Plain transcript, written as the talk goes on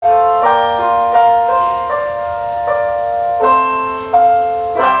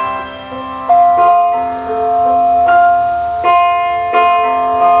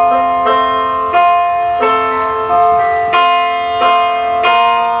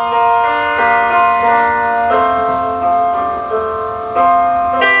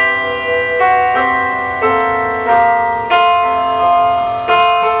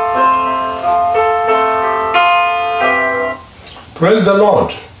Praise the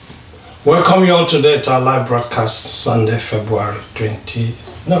Lord. Welcome you all today to our live broadcast, Sunday, February 5,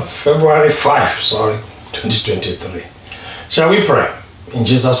 2023. Shall we pray? In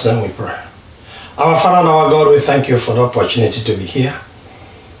Jesus' name we pray. Our Father and our God, we thank you for the opportunity to be here.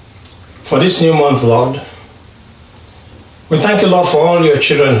 For this new month, Lord, we thank you, Lord, for all your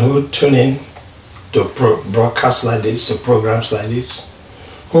children who tune in to broadcasts like this, to programs like this,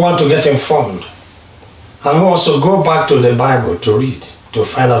 who want to get informed, and who also go back to the Bible to read, to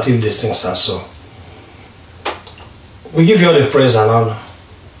find out if these things are so. We give you all the praise and honor,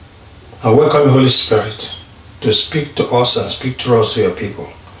 and welcome you, Holy Spirit, to speak to us and speak through us to your people.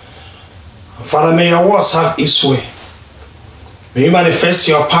 Father, may your words have its way. May you manifest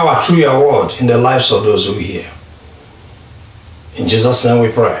your power through your word in the lives of those who hear. In Jesus' name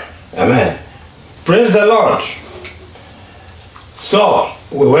we pray. Amen. Praise the Lord. So,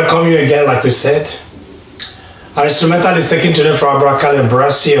 we welcome you again, like we said. Our instrumental is taken today from Abracale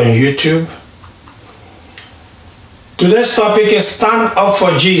Brasi on YouTube. Today's topic is Stand Up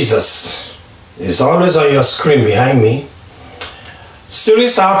for Jesus. It's always on your screen behind me.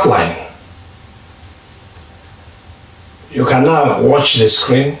 Series outline. You can now watch the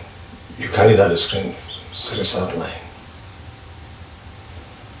screen. You can read at the screen. Series outline.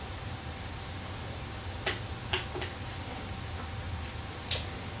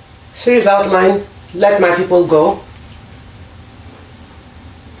 Series outline. Let my people go.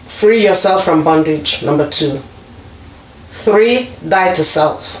 Free yourself from bondage. Number 2. 3. Die to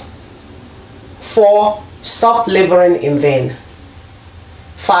self. 4. Stop laboring in vain.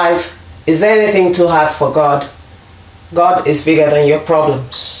 5. Is there anything too hard for God? God is bigger than your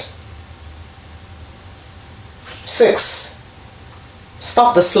problems. 6.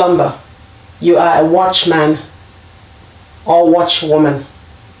 Stop the slumber. You are a watchman or watchwoman.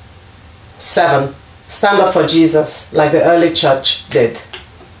 7. Stand up for Jesus like the early church did.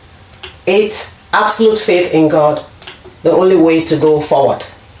 8. Absolute faith in God, the only way to go forward.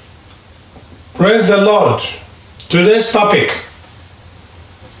 Praise the Lord. Today's topic: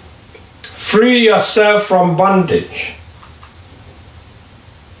 free yourself from bondage.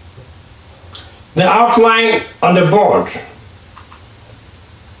 The outline on the board.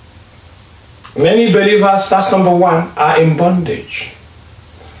 Many believers, that's number 1, are in bondage.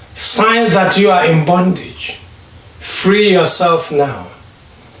 Signs that you are in bondage. Free yourself now.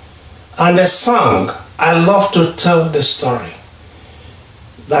 And the song, I love to tell the story.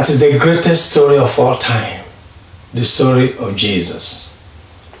 That is the greatest story of all time. The story of Jesus.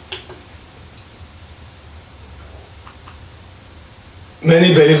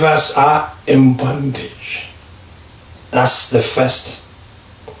 Many believers are in bondage. That's the first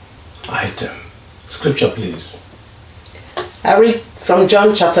item. Scripture, please. I read from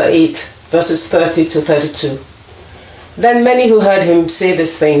John chapter 8, verses 30 to 32. Then many who heard him say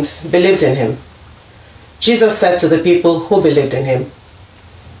these things believed in him. Jesus said to the people who believed in him,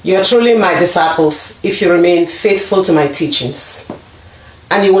 "You are truly my disciples if you remain faithful to my teachings,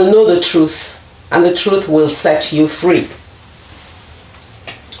 and you will know the truth, and the truth will set you free."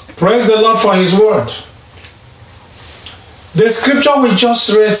 Praise the Lord for his word. The scripture we just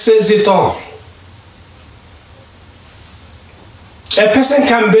read says it all. A person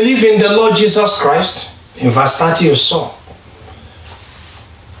can believe in the Lord Jesus Christ. In verse 30 you saw.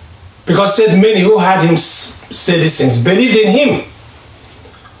 Because said many who heard him say these things believed in him.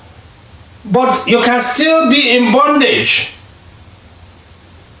 But you can still be in bondage.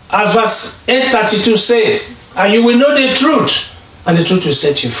 As verse 8:32 said, and you will know the truth, and the truth will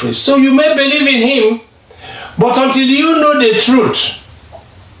set you free. So you may believe in him, but until you know the truth,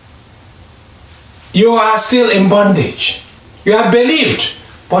 you are still in bondage. You have believed,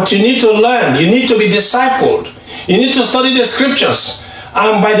 but you need to learn. You need to be discipled. You need to study the scriptures.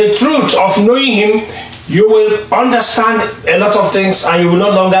 And by the truth of knowing him, you will understand a lot of things, and you will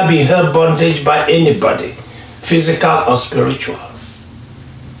no longer be held bondage by anybody, physical or spiritual.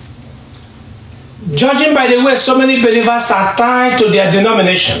 Judging by the way so many believers are tied to their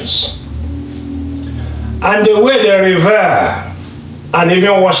denominations, and the way they revere and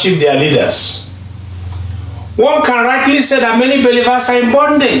even worship their leaders, one can rightly say that many believers are in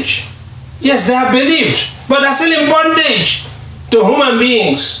bondage. Yes, they have believed, but they're still in bondage to human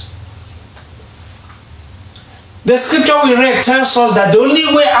beings. The scripture we read tells us that the only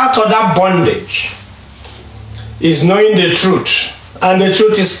way out of that bondage is knowing the truth. And the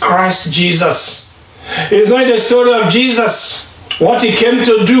truth is Christ Jesus. It's knowing the story of Jesus, what he came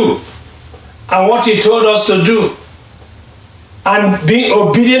to do, and what he told us to do, and being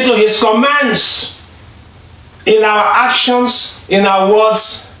obedient to his commands in our actions, in our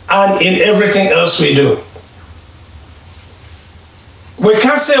words, and in everything else we do. We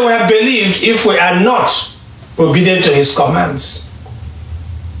can't say we have believed if we are not obedient to his commands.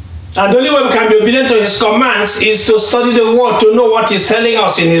 And the only way we can be obedient to his commands is to study the word, to know what he's telling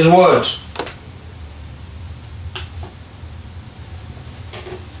us in his word.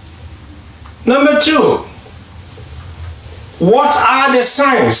 Number 2, what are the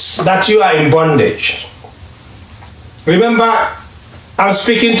signs that you are in bondage? Remember, I'm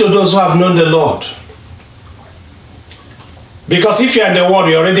speaking to those who have known the Lord. Because if you are in the world,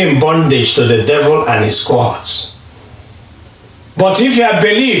 you're already in bondage to the devil and his cohorts. But if you have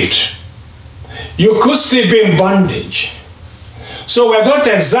believed, you could still be in bondage. So we're going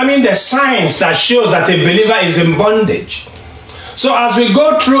to examine the signs that shows that a believer is in bondage. So as we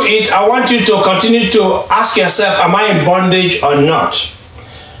go through it, I want you to continue to ask yourself, am I in bondage or not?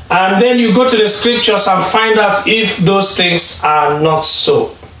 And then you go to the scriptures and find out if those things are not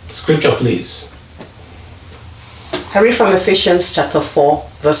so. Scripture, please. I read from Ephesians chapter 4,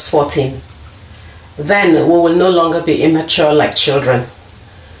 verse 14. Then we will no longer be immature like children.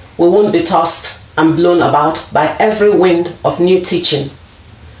 We won't be tossed and blown about by every wind of new teaching.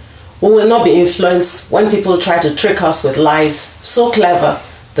 We will not be influenced when people try to trick us with lies so clever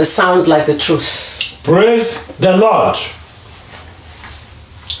they sound like the truth. Praise the Lord.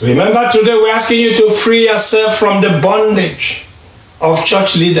 Remember, today we're asking you to free yourself from the bondage of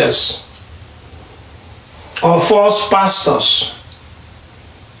church leaders, of false pastors,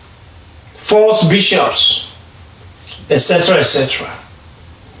 false bishops, etc., etc.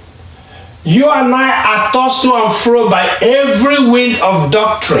 You and I are tossed to and fro by every wind of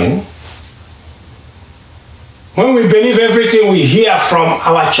doctrine when we believe everything we hear from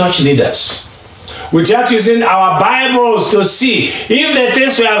our church leaders, without using our Bibles to see if the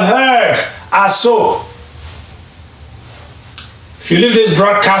things we have heard are so. If you leave this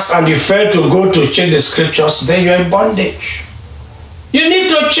broadcast and you fail to go to check the scriptures, then you're in bondage. You need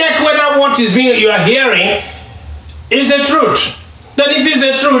to check whether what is being you are hearing is the truth. Then if it's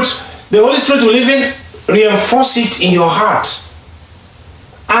the truth, the Holy Spirit will even reinforce it in your heart.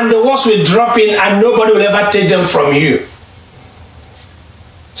 And the words will drop in and nobody will ever take them from you.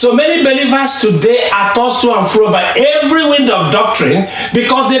 So many believers today are tossed to and fro by every wind of doctrine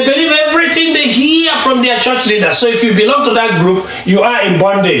because they believe everything they hear from their church leaders. So if you belong to that group, you are in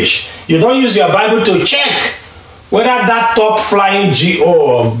bondage. You don't use your Bible to check whether that top flying GO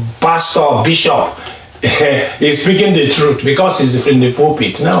or pastor or bishop is speaking the truth because he's in the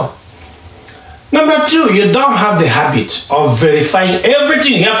pulpit. No. Number 2, you don't have the habit of verifying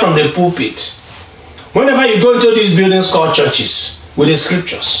everything you hear from the pulpit. Whenever you go into these buildings called churches with the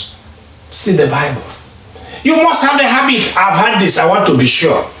scriptures, see the Bible. You must have the habit. I've had this. I want to be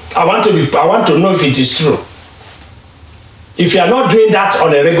sure. I want to know if it is true. If you are not doing that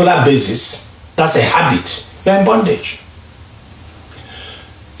on a regular basis, that's a habit. You are in bondage.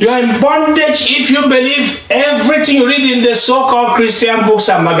 You are in bondage if you believe everything you read in the so-called Christian books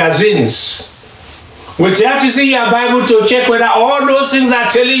and magazines, without using your Bible to check whether all those things are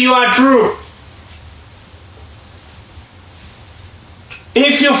telling you are true.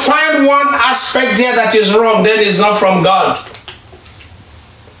 If you find one aspect there that is wrong, then it's not from God.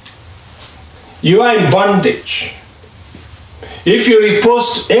 You are in bondage. If you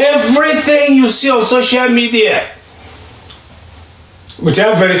repost everything you see on social media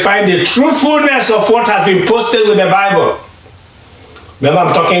without verifying the truthfulness of what has been posted with the Bible. Remember,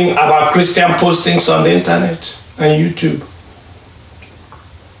 I'm talking about Christian postings on the internet and YouTube.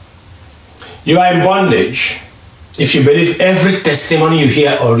 You are in bondage if you believe every testimony you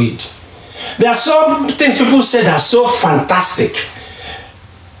hear or read. There are some things people say that are so fantastic.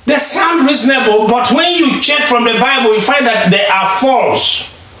 They sound reasonable, but when you check from the Bible, you find that they are false.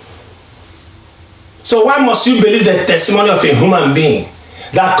 So why must you believe the testimony of a human being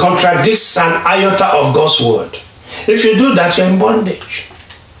that contradicts an iota of God's word? If you do that, you're in bondage.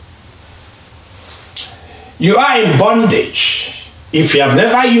 You are in bondage if you have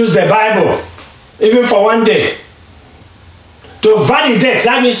never used the Bible, even for one day, to validate.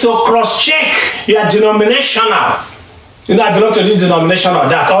 That means to cross-check your denominational. You know, I belong to this denomination or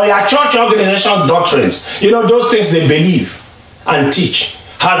that, or your church organization doctrines. You know, those things they believe and teach.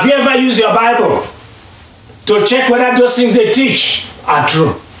 Have you ever used your Bible to check whether those things they teach are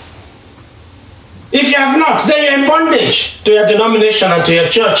true? If you have not, then you're in bondage to your denomination and to your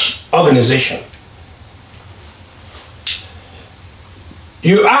church organization.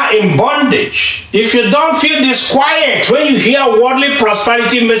 You are in bondage if you don't feel disquiet when you hear worldly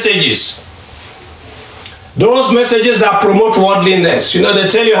prosperity messages. Those messages that promote worldliness. You know, they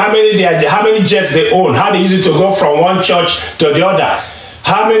tell you how many jets they own, how they use it to go from one church to the other.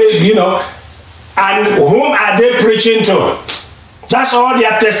 How many, you know, and whom are they preaching to? That's all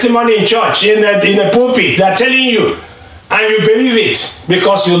their testimony in church, in a pulpit. They're telling you, and you believe it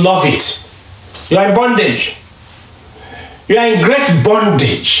because you love it. You are in bondage. You are in great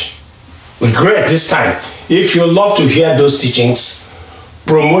bondage. Great this time. If you love to hear those teachings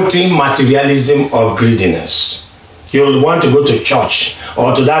promoting materialism or greediness, you'll want to go to church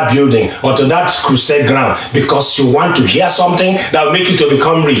or to that building or to that crusade ground because you want to hear something that will make you to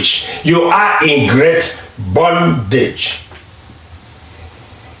become rich. You are in great bondage.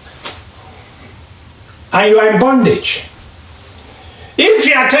 And you are in bondage. If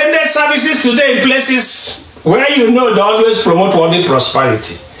you attended services today in places where you know they always promote worldly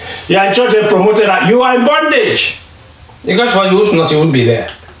prosperity, you are in church and promoted that, you are in bondage. Because for you, not, you won't be there.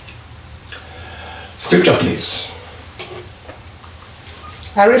 Scripture, please.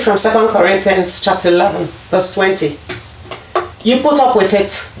 I read from 2 Corinthians chapter 11, verse 20. You put up with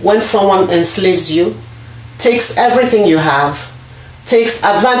it when someone enslaves you, takes everything you have, takes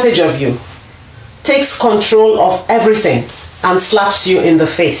advantage of you, takes control of everything, and slaps you in the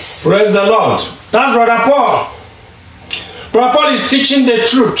face. Praise the Lord. That's Brother Paul. Brother Paul is teaching the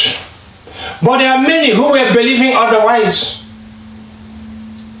truth. But there are many who were believing otherwise.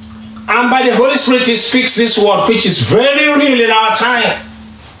 And by the Holy Spirit he speaks this word, which is very real in our time.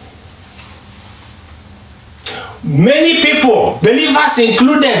 Many people, believers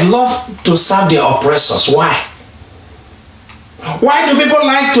included, love to serve their oppressors. Why? Why do people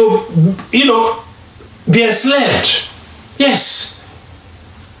like to, be enslaved? Yes.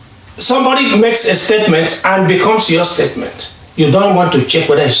 Somebody makes a statement and becomes your statement. You don't want to check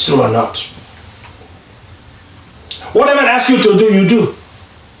whether it's true or not. Whatever they ask you to do, you do.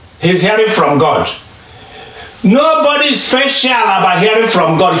 He's hearing from God. Nobody is special about hearing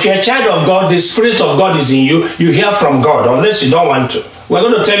from God. If you're a child of God, the Spirit of God is in you. You hear from God, unless you don't want to. We're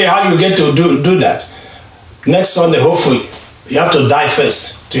going to tell you how you get to do that. Next Sunday, hopefully. You have to die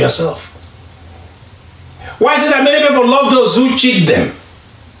first to yourself. Why is it that many people love those who cheat them?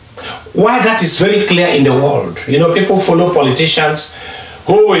 Why? That is very clear in the world. People follow politicians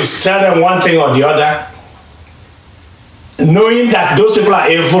who will tell them one thing or the other. Knowing that those people are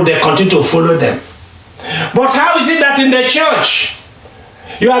evil, they continue to follow them. But how is it that in the church,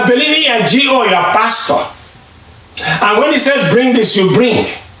 you are believing your GO, your pastor, and when he says bring this, you bring.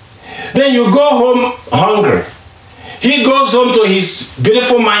 Then you go home hungry. He goes home to his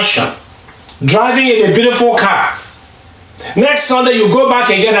beautiful mansion, driving in a beautiful car. Next Sunday you go back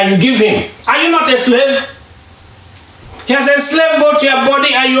again and you give him. Are you not a slave? He has enslaved both your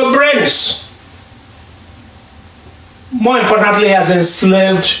body and your brains. More importantly, he has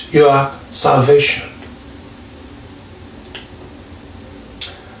enslaved your salvation.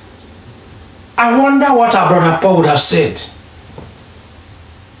 I wonder what our brother Paul would have said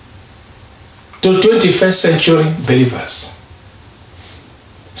to 21st century believers.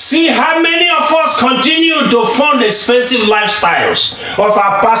 See how many of us continue to fund expensive lifestyles of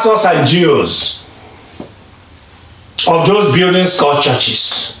our pastors and GOs of those buildings called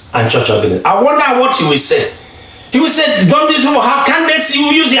churches and church organizations. I wonder what he will say. He will say, don't these people, how can they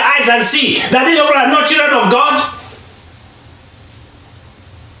see, use their eyes and see that these people are not children of God?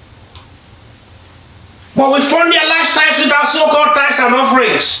 But we fund their lifestyles with our so-called tithes and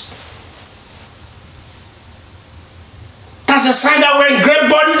offerings. That's a sign that we're in great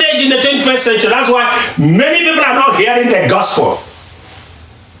bondage in the 21st century. That's why many people are not hearing the gospel.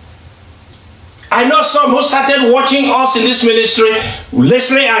 I know some who started watching us in this ministry,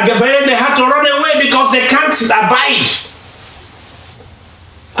 listening, and they had to run away because they can't abide.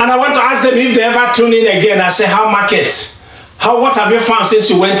 And I want to ask them if they ever tune in again. I say, how market? What have you found since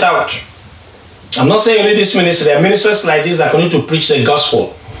you went out? I'm not saying only this ministry. There are ministers like this that continue to preach the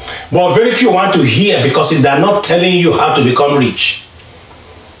gospel. But very few want to hear because they're not telling you how to become rich.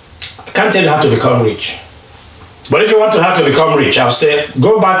 I can't tell you how to become rich. But if you want to how to become rich, I'll say,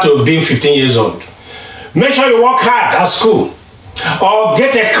 go back to being 15 years old. Make sure you work hard at school. Or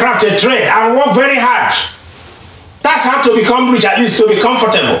get a craft, a trade, and work very hard. That's how to become rich, at least to be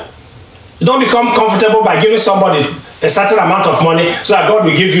comfortable. You don't become comfortable by giving somebody a certain amount of money so that God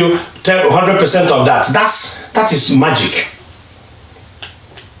will give you 100% of that. That is magic.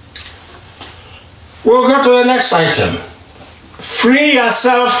 We'll go to the next item. Free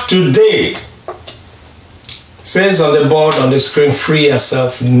yourself today. Says on the board on the screen, free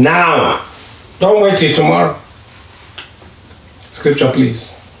yourself now. Don't wait till tomorrow. Scripture,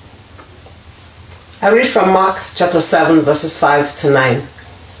 please. I read from Mark chapter 7, verses 5 to 9.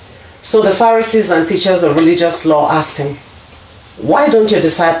 So the Pharisees and teachers of religious law asked him, why don't your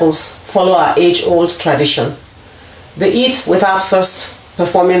disciples follow our age-old tradition? They eat without first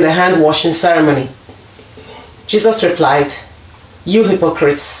performing the hand-washing ceremony. Jesus replied, you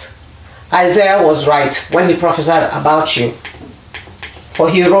hypocrites. Isaiah was right when he prophesied about you. For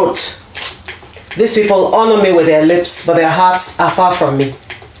he wrote, these people honor me with their lips, but their hearts are far from me.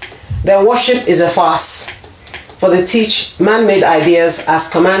 Their worship is a farce, for they teach man-made ideas as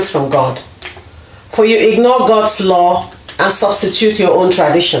commands from God. For you ignore God's law and substitute your own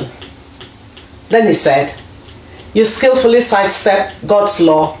tradition. Then he said, you skillfully sidestep God's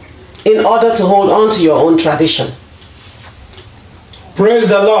law in order to hold on to your own tradition. Praise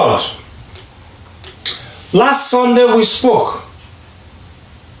the Lord. Last Sunday we spoke,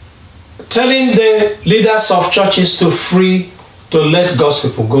 telling the leaders of churches to let God's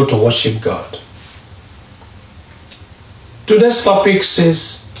people go to worship God. Today's topic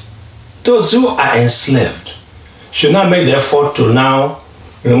says, those who are enslaved should not make the effort to now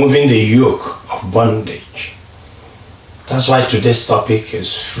removing the yoke of bondage. That's why today's topic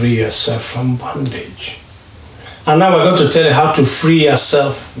is free yourself from bondage. And now we're going to tell you how to free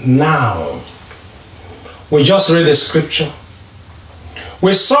yourself now. We just read the scripture.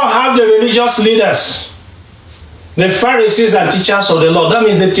 We saw how the religious leaders, the Pharisees and teachers of the law, that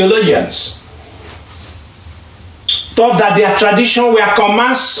means the theologians, thought that their tradition were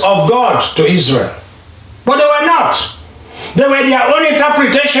commands of God to Israel. But they were not. They were their own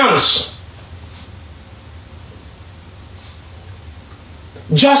interpretations.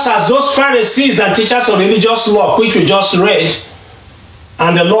 Just as those Pharisees and teachers of religious law, which we just read,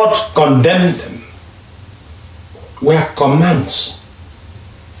 and the Lord condemned them, were commands.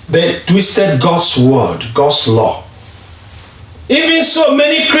 They twisted God's word, God's law. Even so,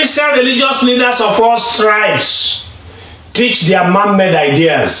 many Christian religious leaders of all stripes teach their man-made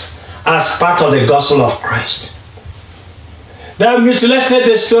ideas as part of the gospel of Christ. They have mutilated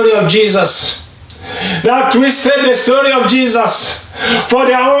the story of Jesus. They have twisted the story of Jesus for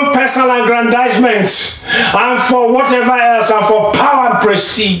their own personal aggrandizement and for whatever else, and for power and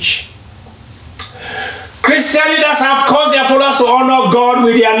prestige. Christian leaders have caused their followers to honor God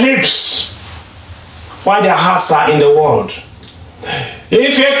with their lips, while their hearts are in the world.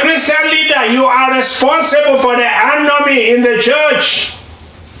 If you're a Christian leader, you are responsible for the enemy in the church.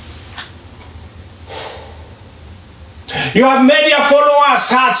 You have made your followers'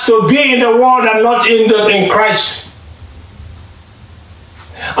 hearts to be in the world and not in Christ.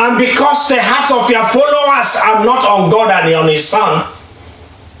 And because the hearts of your followers are not on God and on His Son,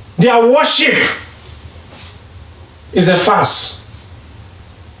 their worship is a farce.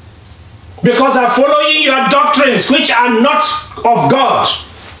 Because they're following your doctrines which are not of God.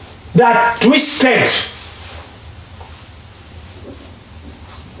 They are twisted.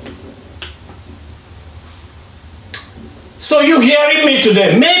 So you hearing me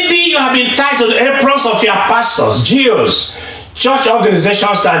today, maybe you have been tied to the aprons of your pastors, GOs, church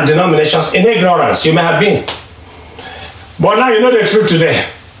organizations and denominations in ignorance. You may have been. But now you know the truth today.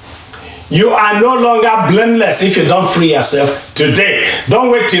 You are no longer blameless if you don't free yourself today.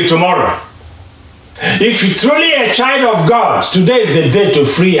 Don't wait till tomorrow. If you're truly a child of God, today is the day to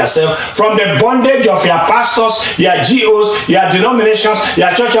free yourself from the bondage of your pastors, your GOs, your denominations,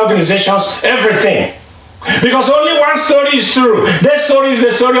 your church organizations, everything. Because only one story is true. That story is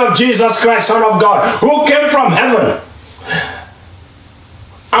the story of Jesus Christ, Son of God, who came from heaven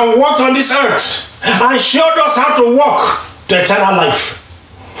and walked on this earth and showed us how to walk to eternal life.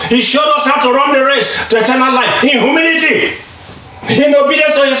 He showed us how to run the race to eternal life in humility, in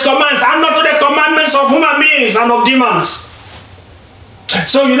obedience to His commands, and not to the commandments of human beings and of demons.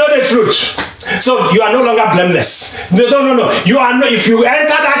 So you know the truth. So you are no longer blameless. No. You are no. If you enter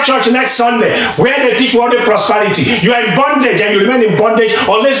that church next Sunday where they teach worldly prosperity, you are in bondage and you remain in bondage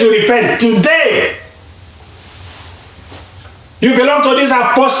unless you repent today. You belong to these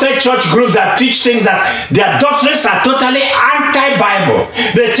apostate church groups that teach things that their doctrines are totally anti-Bible.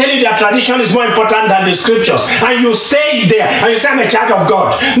 They tell you their tradition is more important than the scriptures. And you stay there and you say, I'm a child of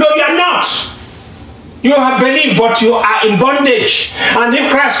God. No, you are not. You have believed, but you are in bondage. And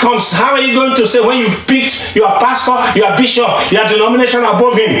if Christ comes, how are you going to say when you've picked your pastor, your bishop, your denomination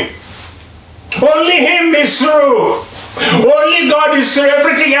above Him? Only Him is true. Only God is true.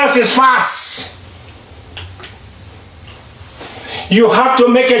 Everything else is false. You have to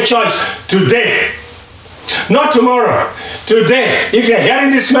make a choice today, not tomorrow. Today, if you're hearing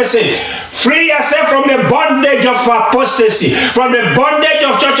this message, free yourself from the bondage of apostasy, from the bondage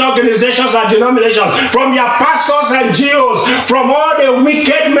of church organizations and denominations, from your pastors and GOs, from all the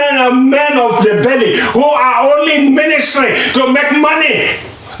wicked men and men of the belly who are only ministering to make money.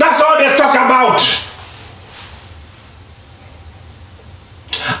 That's all they talk about.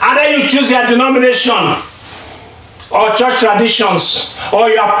 Either you choose your denomination or church traditions, or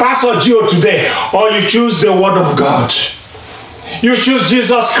your pastor GO today, or you choose the word of God. You choose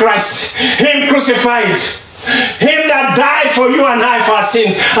Jesus Christ, Him crucified, Him that died for you and I for our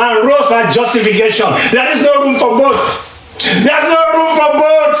sins and rose for justification. There is no room for both. There's no room for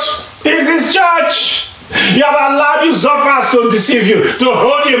both. It's His church. You have allowed usurpers to deceive you, to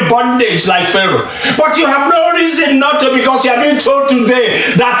hold you in bondage like Pharaoh. But you have no reason not to, because you have been told today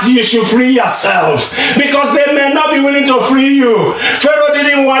that you should free yourself. Because they may not be willing to free you. Pharaoh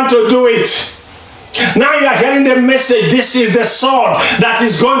didn't want to do it. Now you are hearing the message. This is the sword that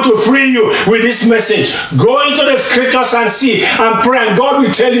is going to free you with this message. Go into the scriptures and see and pray, and God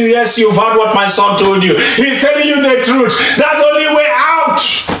will tell you, yes, you've heard what my son told you. He's telling you the truth. That's the only way out.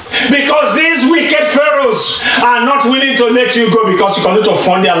 Because these wicked pharaohs are not willing to let you go, because you continue to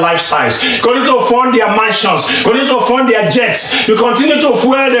fund their lifestyles, you continue to fund their mansions, you continue to fund their jets, you continue to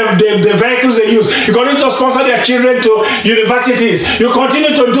fuel the vehicles they use, you continue to sponsor their children to universities, you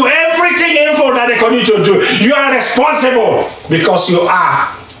continue to do everything evil that they continue to do. You are responsible because you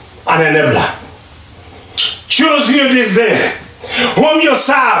are an enabler. Choose you this day whom you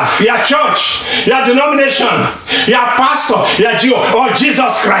serve, your church, your denomination, your pastor, your Jew, or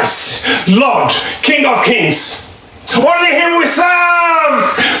Jesus Christ, Lord, King of Kings. Only Him we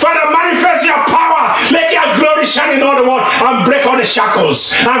serve. Father, manifest your power. Let your glory shine in all the world and break all the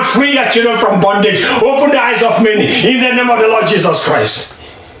shackles and free your children from bondage. Open the eyes of many in the name of the Lord Jesus Christ.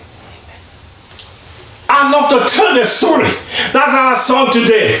 I love to tell the story. That's our song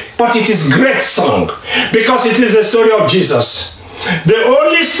today. But it is a great song because it is the story of Jesus. The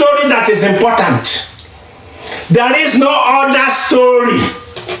only story that is important. There is no other story.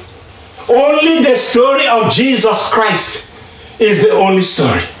 Only the story of Jesus Christ is the only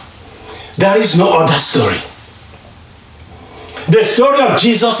story. There is no other story. The story of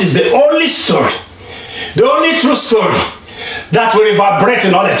Jesus is the only story. The only true story that will reverberate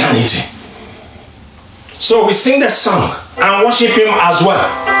in all eternity. So we sing the song and worship Him as well.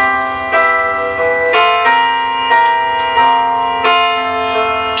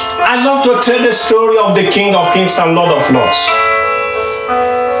 I love to tell the story of the King of Kings and Lord of Lords.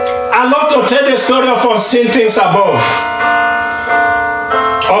 I love to tell the story of unseen things above,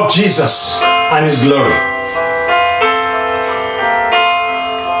 of Jesus and His glory.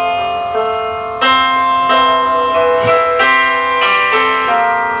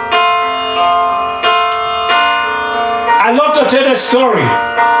 I love to tell the story.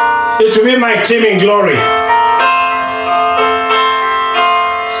 It will be my team in glory.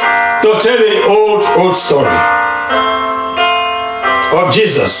 To tell the old story of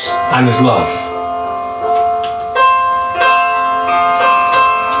Jesus and His love.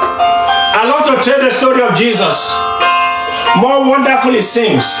 I love to tell the story of Jesus. More wonderful it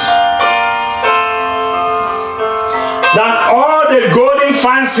seems than all the golden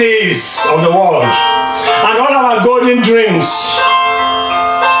fancies of the world and all our golden dreams.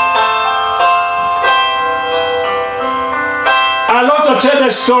 I love to tell the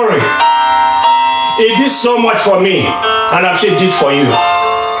story. It did so much for me, and I'm sure it did for you.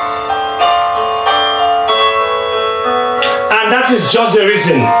 And that is just the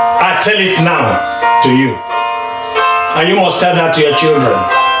reason I tell it now to you. And you must tell that to your children.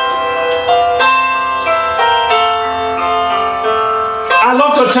 I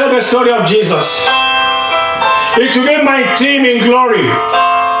love to tell the story of Jesus. It will be my team in glory.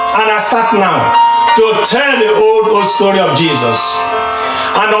 And I start now to tell the old story of Jesus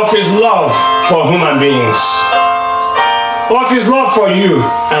and of His love for human beings, of His love for you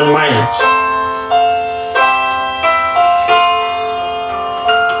and mine.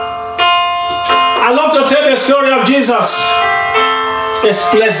 I love to tell the story of Jesus. It's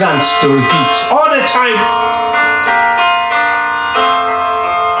pleasant to repeat all the time.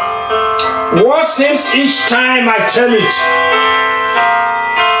 What seems each time I tell it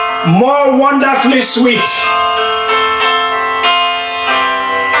more wonderfully sweet.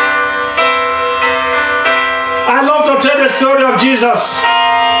 I love to tell the story of Jesus.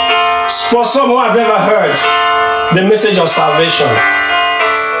 For some who have never heard the message of salvation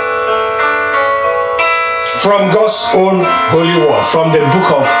from God's own holy word, from the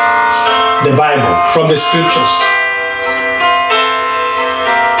book of the Bible, from the scriptures.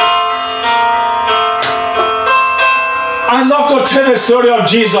 I love to tell the story of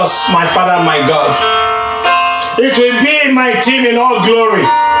Jesus, my Father and my God. It will be my team in all glory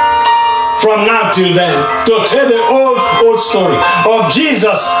from now till then to tell the old story of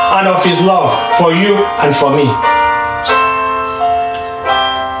Jesus and of His love for you and for me.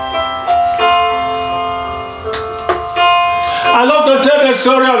 I love to tell the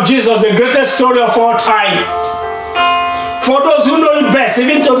story of Jesus, the greatest story of all time. For those who know it best,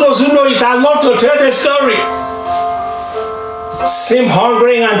 even to those who know it, I love to tell the story. seem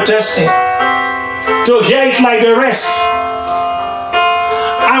hungering and thirsty to hear it like the rest.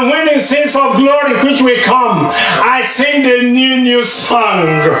 And when it sings of glory which will come, I sing the new song.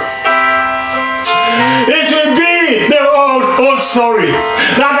 It will be the old story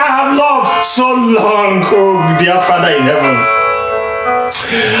that I have loved so long, oh dear Father in heaven.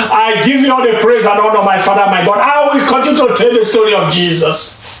 I give you all the praise and honor, my Father, my God. I will continue to tell the story of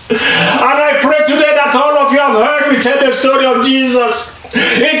Jesus. And I pray today that all of you have heard me tell the story of Jesus.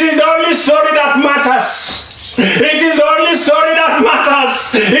 It is the only story that matters. It is the only story that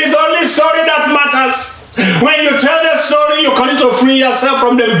matters. It's the only story that matters. When you tell the story, you continue to free yourself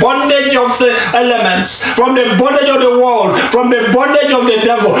from the bondage of the elements, from the bondage of the world, from the bondage of the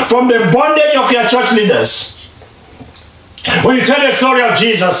devil, from the bondage of your church leaders. When you tell the story of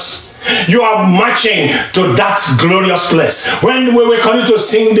Jesus, you are marching to that glorious place. When we will continue to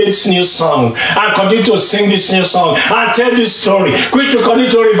sing this new song and continue to sing this new song and tell this story, which will continue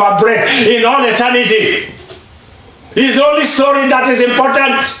to reverberate in all eternity. It's the only story that is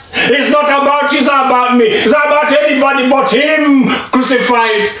important. It's not about you, it's not about me, it's not about anybody but Him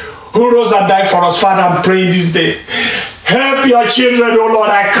crucified who rose and died for us. Father, I'm praying this day. Help your children, oh Lord,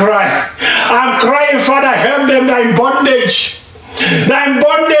 I cry. I'm crying, Father, help them that in bondage. That in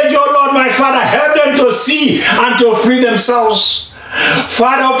bondage, oh Lord, my Father, help them to see and to free themselves.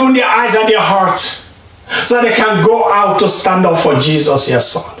 Father, open their eyes and their heart, so they can go out to stand up for Jesus, your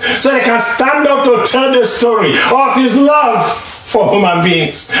Son. So they can stand up to tell the story of His love for human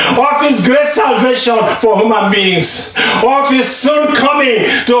beings, of His great salvation for human beings, of His soon coming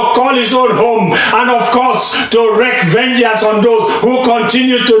to call His own home, and of course to wreak vengeance on those who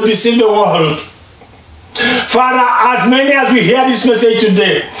continue to deceive the world. Father, as many as we hear this message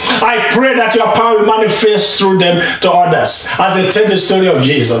today, I pray that your power will manifest through them to others as they tell the story of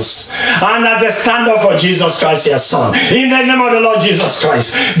Jesus and as they stand up for Jesus Christ, your Son. In the name of the Lord Jesus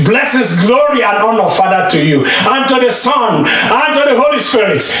Christ, blessings, glory, and honor, Father, to you, and to the Son, and to the Holy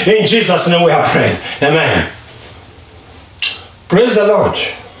Spirit. In Jesus' name we have prayed. Amen. Praise the Lord.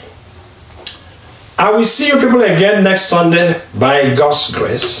 I will see you people again next Sunday by God's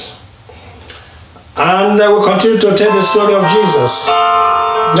grace. And we'll continue to tell the story of Jesus.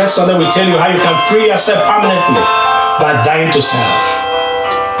 Next Sunday we'll tell you how you can free yourself permanently by dying to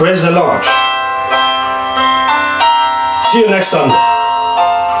self. Praise the Lord. See you next Sunday.